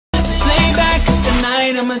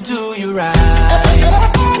right, I'ma do you right.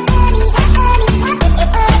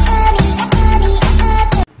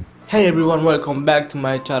 Hey everyone, welcome back to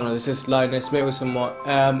my channel. This is Linus Smith with some more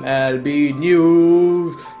MLB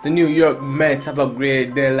news. The New York Mets have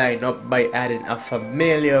upgraded their lineup by adding a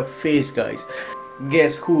familiar face, guys.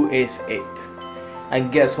 Guess who is it?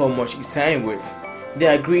 And guess how much he signed with?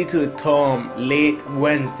 They agreed to the term late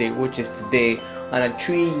Wednesday, which is today, on a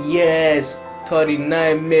 3 years,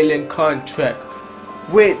 $39 million contract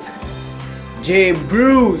with Jay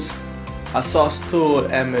Bruce, a source told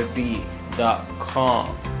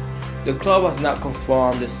MLB.com. The club has not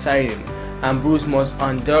confirmed the signing, and Bruce must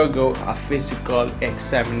undergo a physical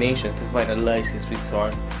examination to finalize his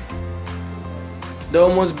return. The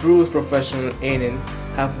almost Bruce professional inning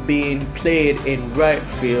have been played in right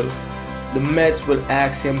field. The Mets will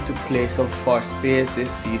ask him to play some first base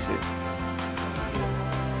this season,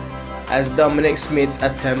 as Dominic Smith's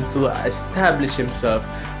attempt to establish himself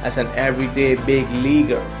as an everyday big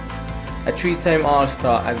leaguer. A 3-time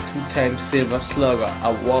All-Star and 2-time Silver Slugger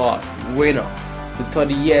Award winner, the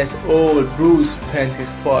 30-year-old Bruce spent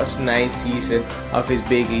his first 9 seasons of his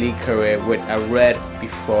big league career with a Red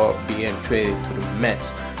before being traded to the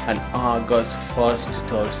Mets on August 1st,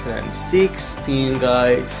 2016,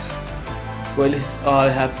 guys. Well, this is all I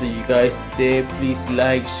have for you guys today. Please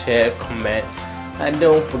like, share, comment, and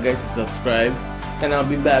don't forget to subscribe. And I'll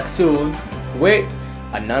be back soon with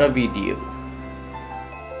another video.